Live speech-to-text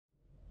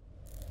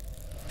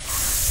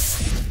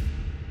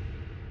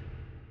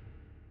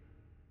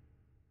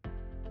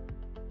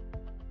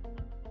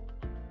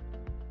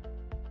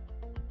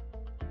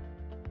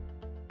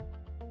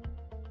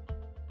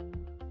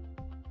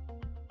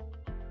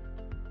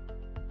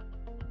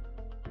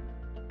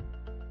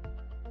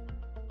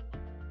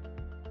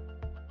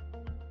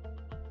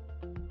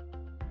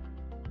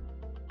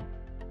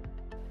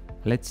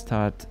Let's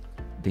start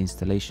the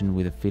installation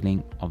with the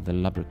filling of the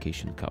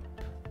lubrication cup.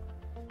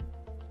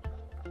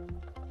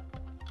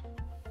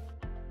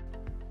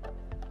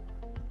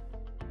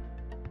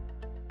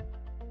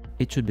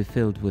 It should be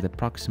filled with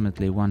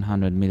approximately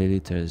 100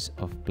 milliliters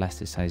of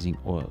plasticizing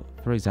oil,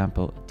 for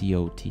example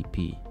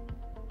DOTP.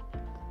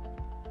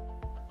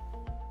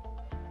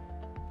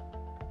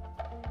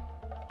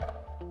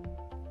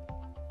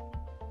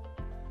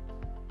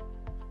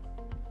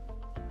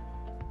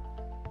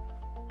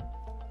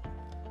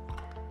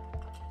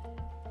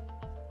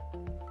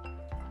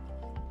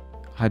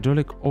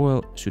 Hydraulic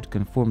oil should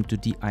conform to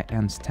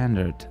DIN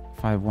standard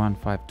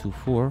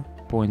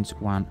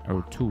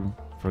 51524.102,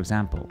 for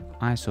example,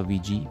 ISO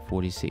VG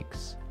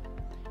 46.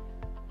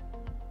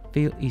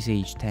 Fill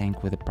each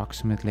tank with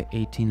approximately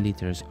 18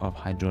 liters of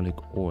hydraulic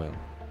oil.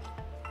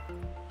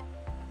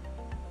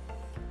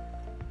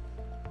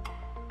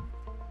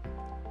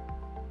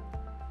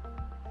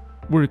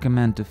 We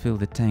recommend to fill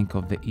the tank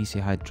of the easy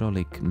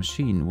hydraulic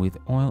machine with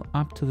oil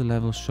up to the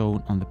level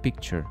shown on the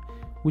picture,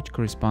 which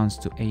corresponds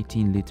to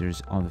 18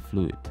 liters of the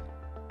fluid.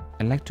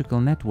 Electrical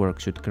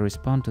network should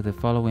correspond to the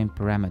following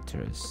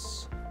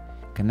parameters.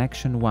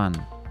 Connection 1.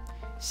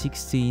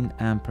 16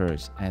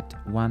 amperes at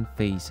one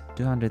phase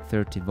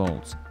 230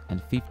 volts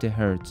and 50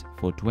 Hz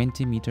for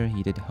 20 meter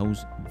heated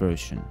hose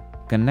version.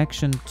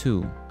 Connection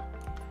 2.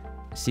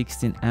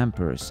 16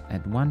 amperes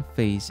at one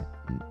phase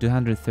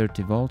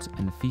 230 volts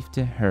and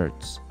 50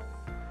 Hz.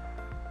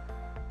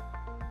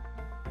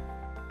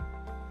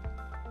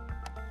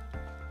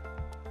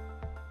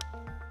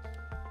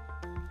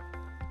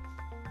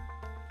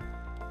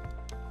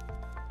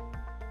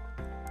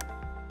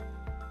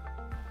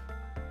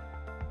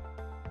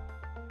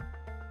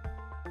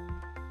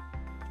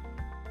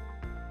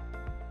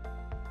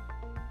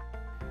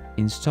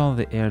 Install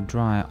the air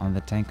dryer on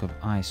the tank of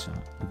ISO.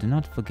 Do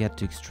not forget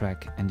to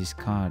extract and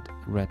discard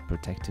red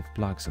protective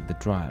plugs of the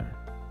dryer.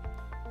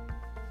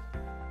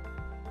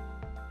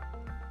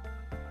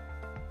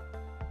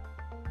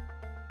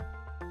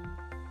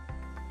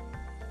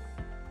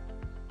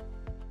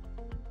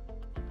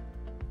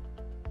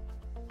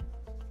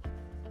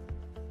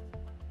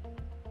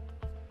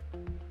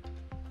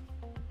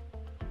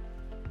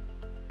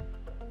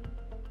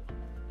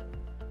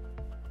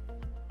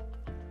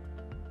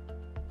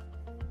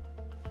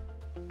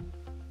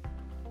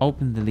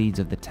 Open the lids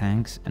of the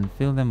tanks and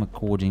fill them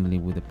accordingly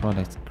with the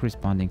products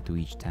corresponding to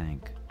each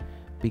tank.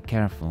 Be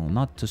careful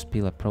not to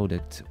spill a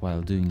product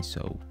while doing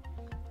so.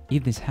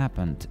 If this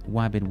happened,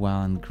 wipe it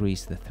well and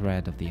grease the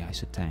thread of the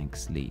ISO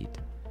tank's lid.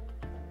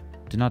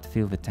 Do not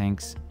fill the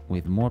tanks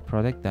with more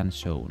product than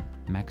shown,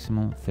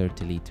 maximum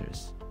 30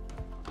 liters.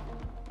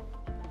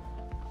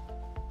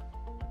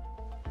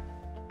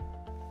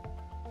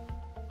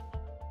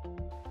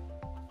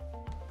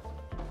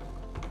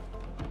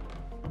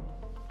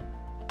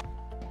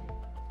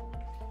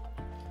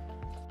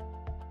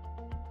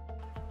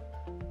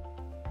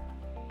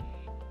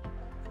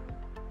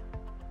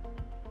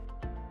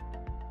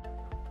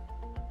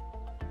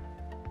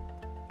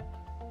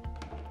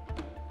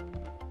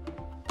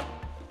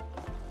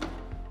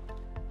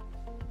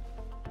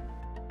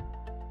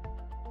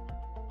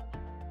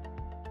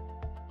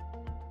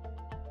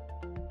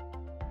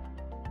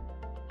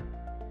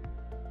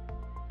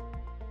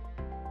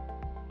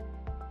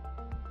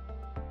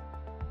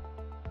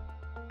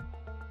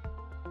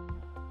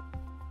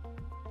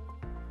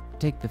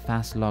 Take the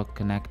fast lock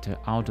connector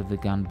out of the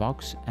gun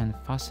box and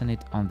fasten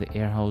it on the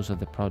air hose of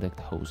the product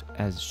hose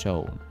as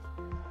shown.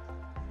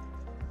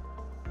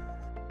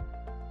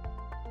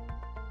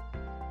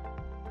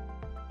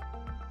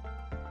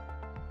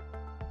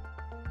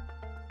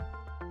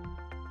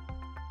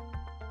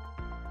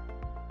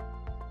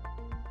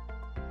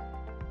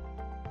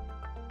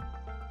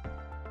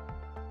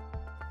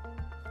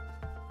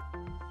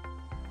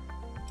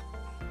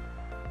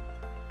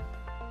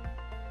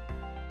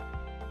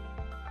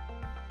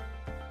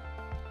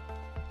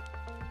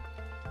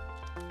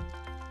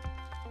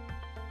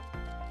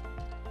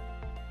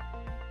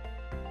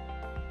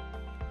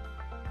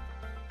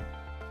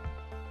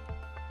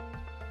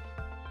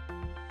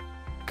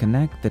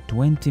 Connect the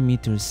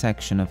 20-meter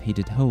section of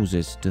heated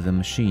hoses to the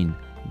machine.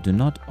 Do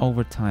not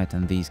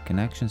over-tighten these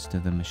connections to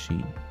the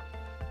machine.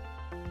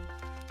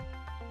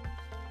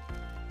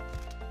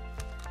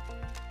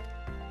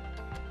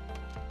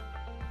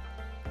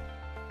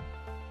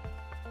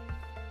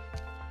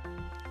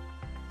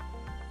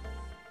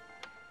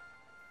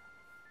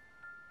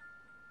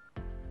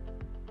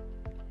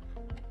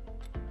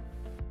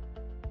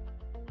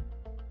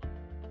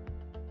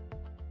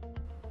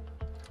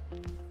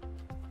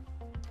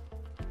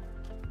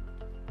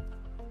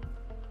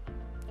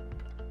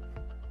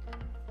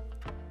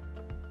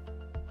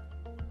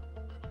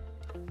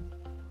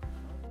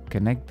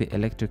 Connect the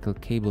electrical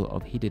cable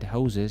of heated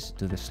hoses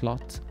to the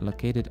slot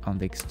located on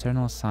the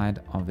external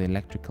side of the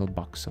electrical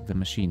box of the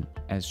machine,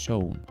 as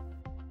shown.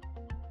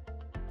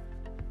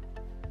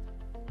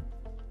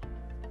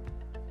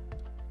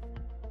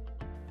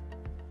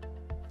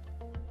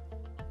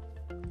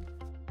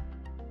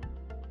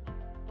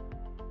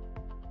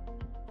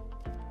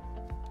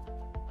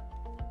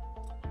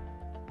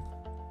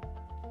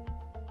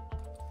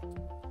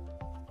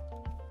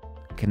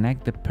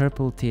 Connect the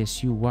purple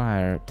TSU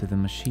wire to the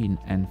machine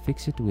and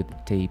fix it with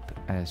tape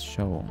as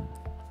shown.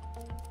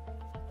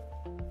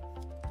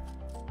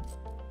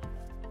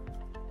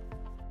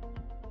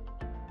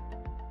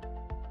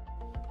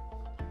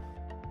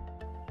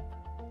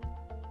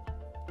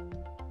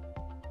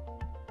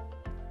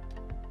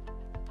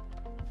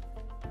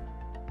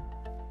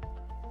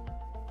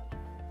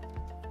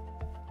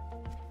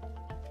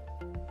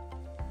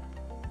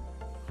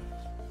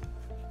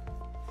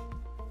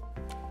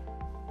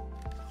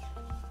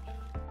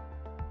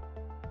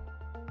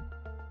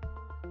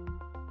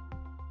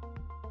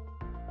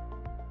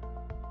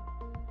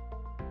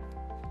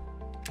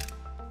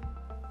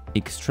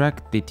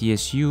 Extract the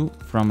TSU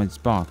from its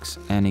box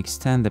and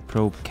extend the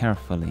probe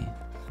carefully.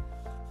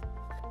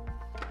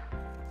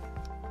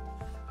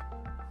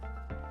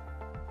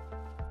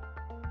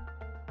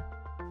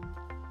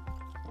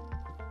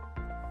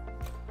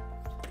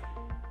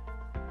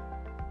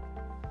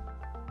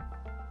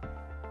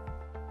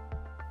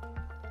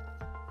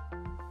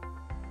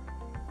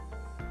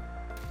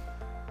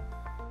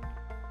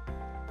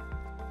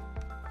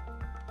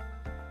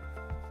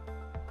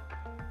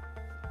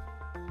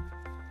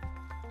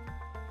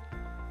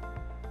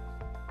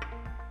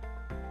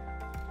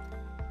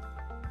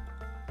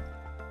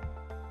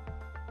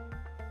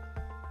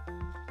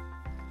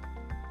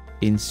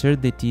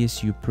 Insert the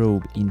TSU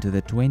probe into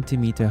the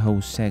 20-meter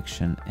hose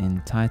section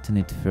and tighten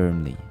it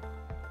firmly.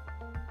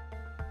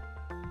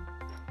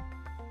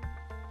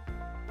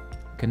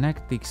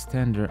 Connect the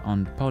extender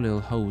on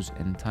polyol hose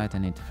and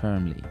tighten it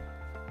firmly.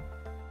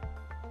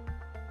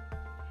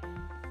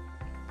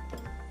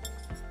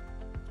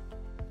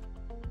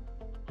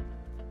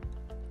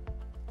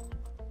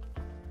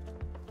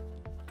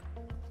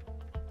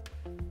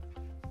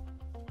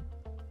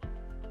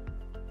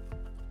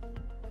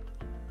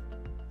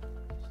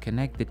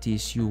 Connect the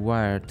TSU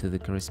wire to the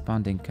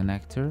corresponding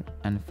connector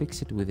and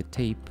fix it with a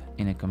tape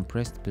in a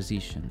compressed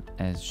position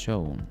as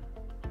shown.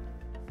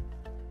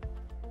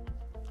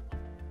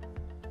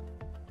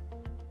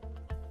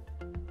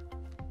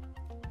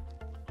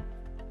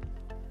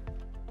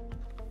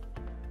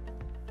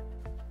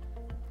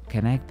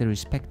 Connect the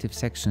respective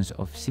sections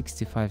of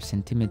 65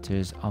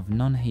 cm of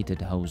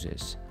non-heated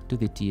hoses to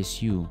the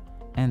TSU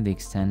and the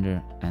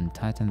extender and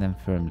tighten them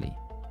firmly.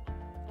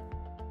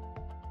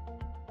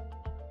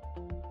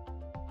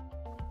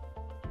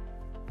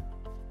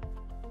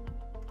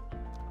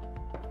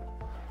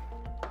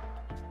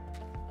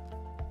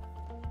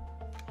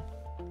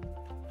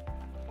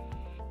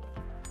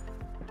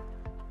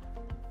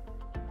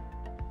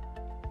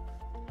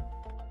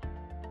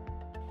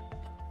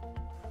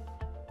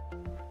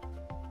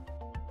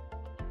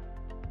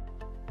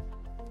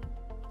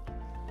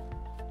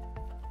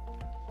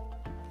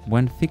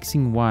 When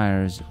fixing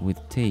wires with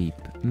tape,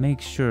 make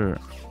sure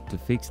to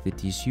fix the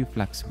TSU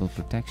flexible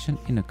protection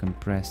in a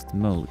compressed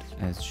mode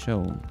as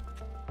shown.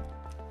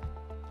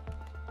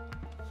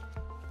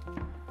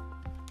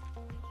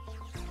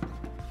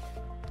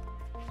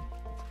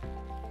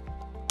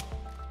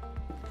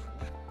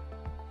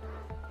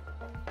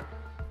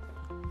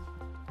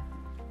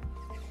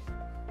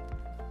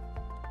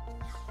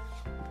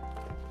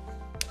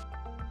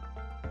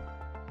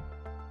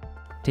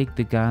 Take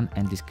the gun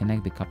and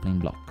disconnect the coupling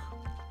block.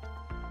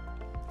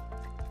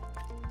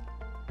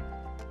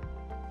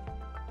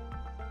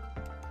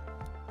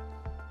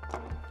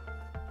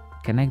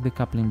 Connect the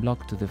coupling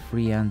block to the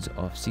free ends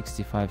of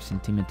 65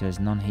 cm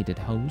non-heated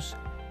hose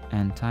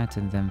and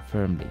tighten them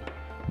firmly.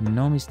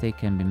 No mistake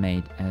can be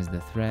made as the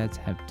threads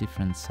have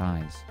different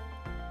size.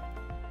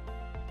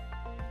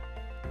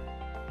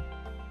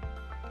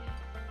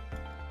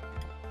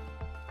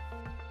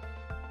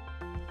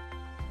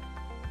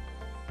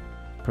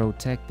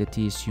 Protect the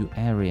TSU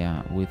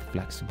area with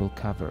flexible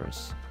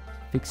covers.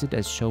 Fix it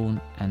as shown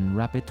and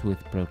wrap it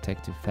with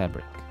protective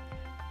fabric.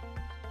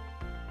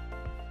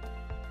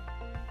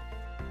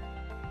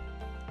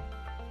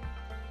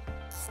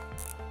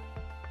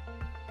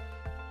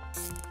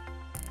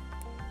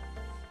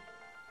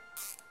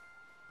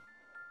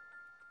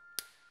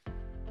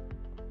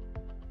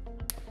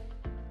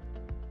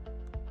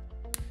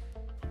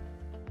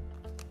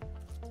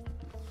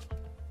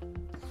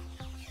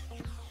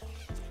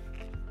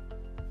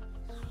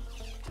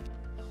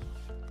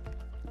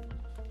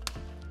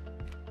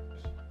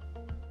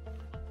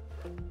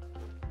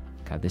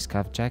 Cut the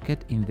scuff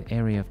jacket in the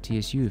area of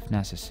TSU if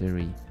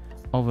necessary.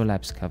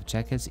 Overlap scuff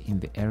jackets in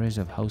the areas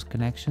of hose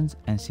connections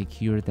and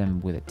secure them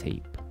with a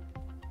tape.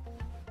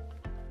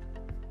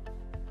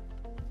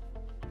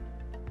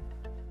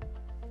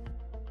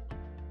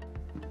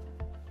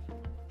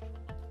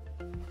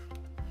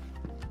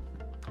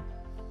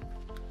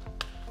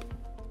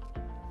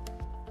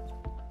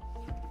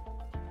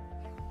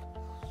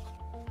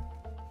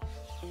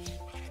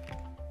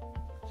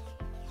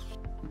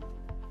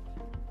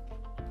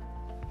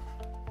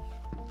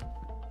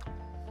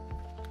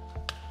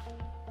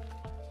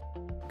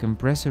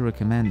 Compressor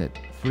recommended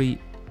 3.5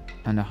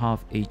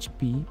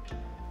 HP,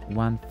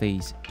 one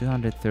phase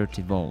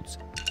 230 volts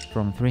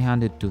from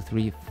 300 to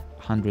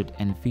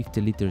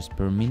 150 liters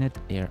per minute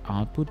air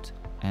output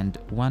and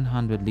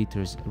 100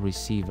 liters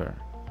receiver.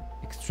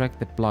 Extract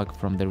the plug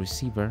from the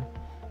receiver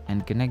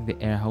and connect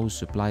the air hose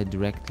supply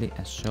directly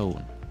as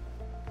shown.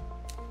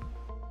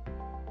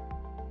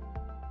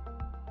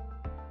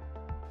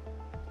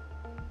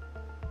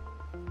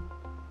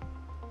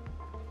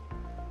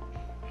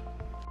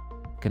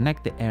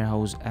 Connect the air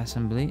hose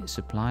assembly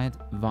supplied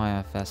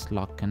via fast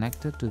lock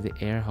connector to the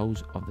air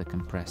hose of the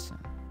compressor.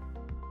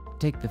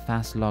 Take the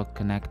fast lock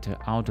connector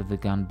out of the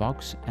gun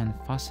box and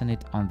fasten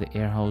it on the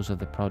air hose of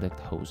the product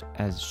hose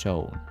as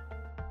shown.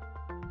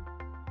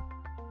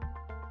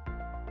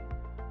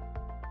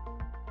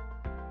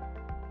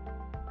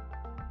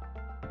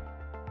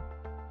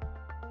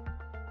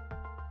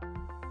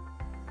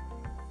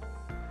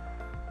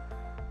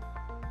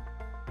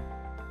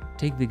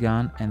 Take the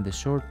gun and the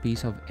short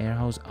piece of air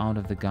hose out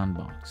of the gun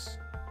box.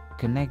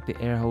 Connect the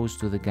air hose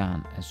to the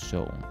gun as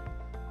shown.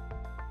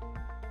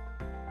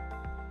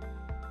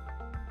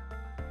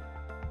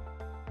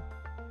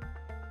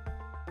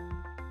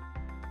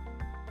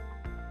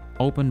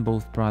 Open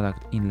both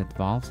product inlet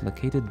valves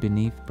located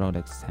beneath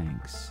product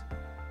tanks.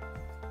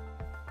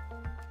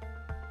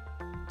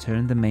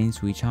 Turn the main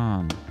switch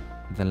on.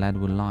 The LED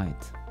will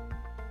light.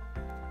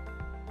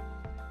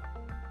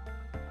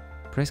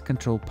 Press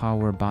Control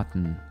Power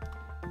button.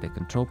 The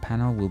control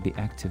panel will be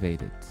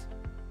activated.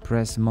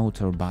 Press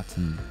Motor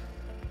button.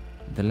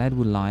 The LED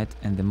will light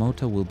and the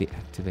motor will be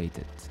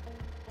activated.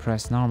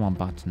 Press Normal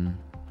button.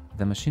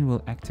 The machine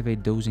will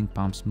activate dosing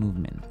pump's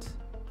movement.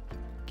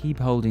 Keep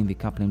holding the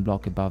coupling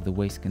block above the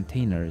waste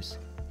containers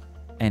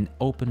and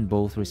open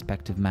both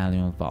respective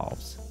manual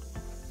valves.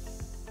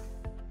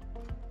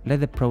 Let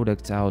the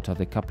products out of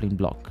the coupling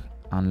block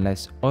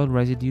unless oil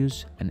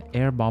residues and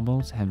air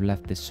bubbles have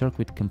left the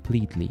circuit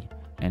completely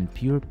and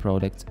pure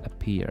products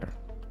appear.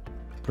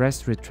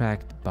 Press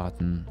Retract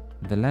button.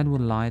 The LED will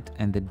light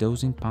and the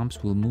dosing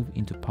pumps will move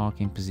into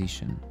parking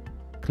position.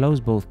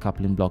 Close both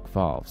coupling block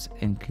valves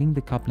and clean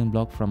the coupling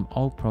block from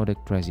all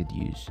product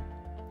residues.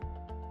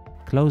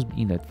 Close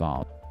inlet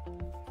valve.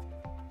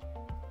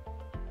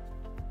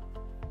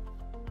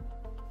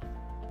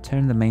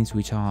 Turn the main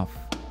switch off.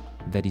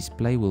 The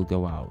display will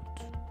go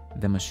out.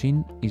 The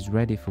machine is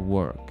ready for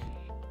work.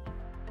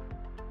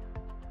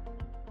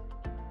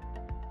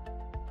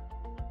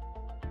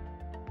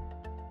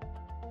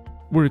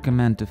 We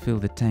recommend to fill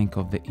the tank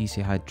of the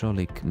easy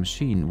hydraulic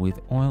machine with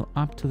oil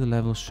up to the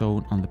level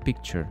shown on the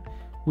picture,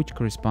 which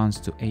corresponds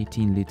to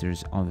 18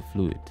 liters of the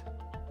fluid.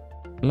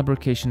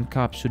 Lubrication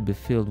cup should be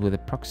filled with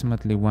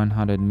approximately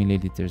 100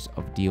 milliliters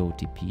of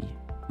DOTP.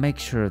 Make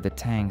sure the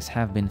tanks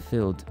have been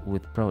filled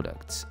with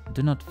products.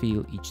 Do not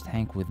fill each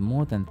tank with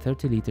more than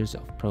 30 liters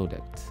of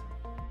product.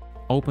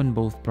 Open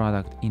both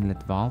product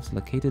inlet valves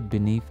located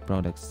beneath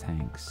products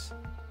tanks.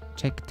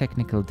 Check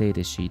technical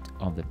data sheet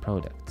of the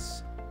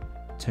products.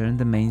 Turn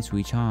the main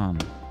switch on.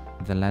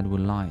 The LED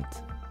will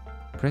light.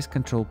 Press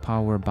Control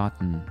Power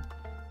button.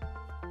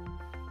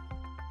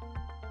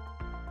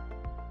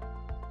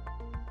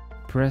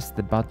 Press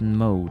the button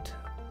Mode.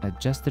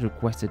 Adjust the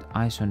requested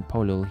ISO and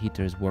polyol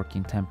heaters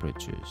working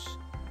temperatures.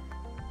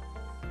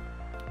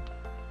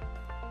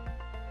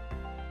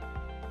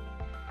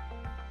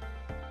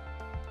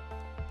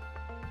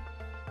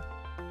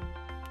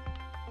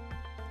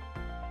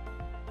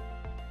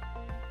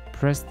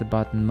 Press the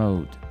button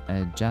Mode.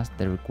 Adjust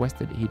the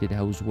requested heated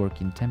hose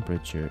working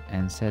temperature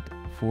and set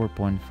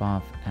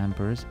 4.5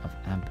 amperes of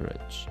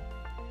amperage.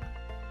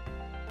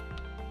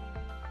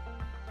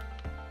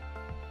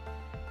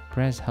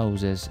 Press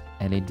hoses,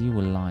 LED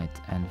will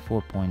light and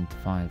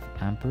 4.5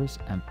 amperes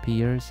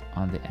appears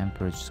on the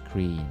amperage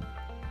screen.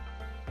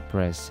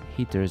 Press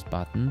heaters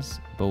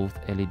buttons, both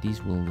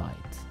LEDs will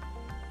light.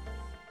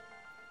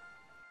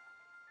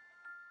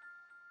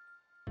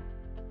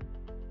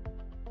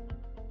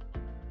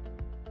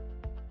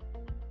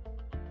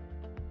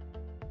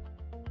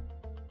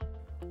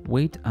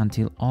 Wait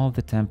until all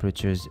the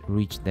temperatures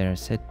reach their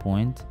set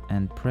point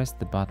and press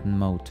the button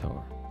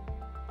Motor.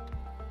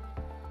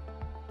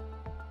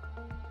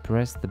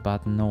 Press the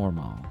button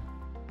Normal.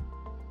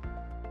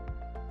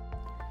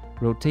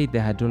 Rotate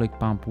the hydraulic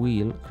pump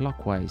wheel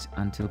clockwise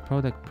until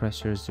product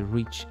pressures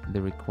reach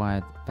the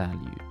required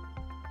value.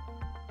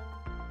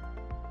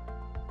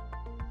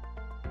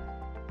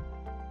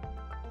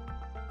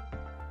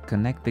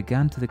 Connect the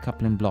gun to the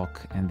coupling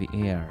block and the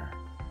air.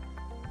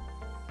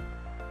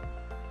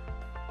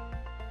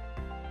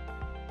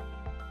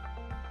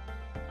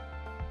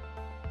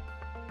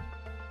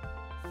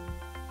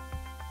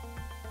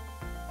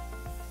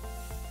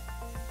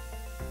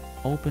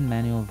 Open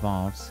manual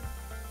valves.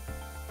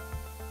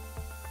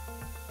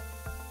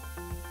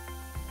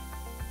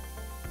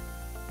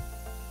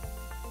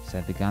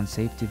 Set the gun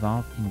safety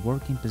valve in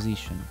working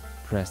position.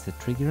 Press the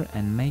trigger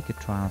and make a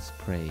trial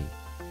spray.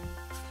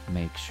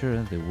 Make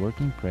sure the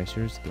working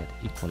pressures get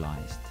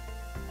equalized.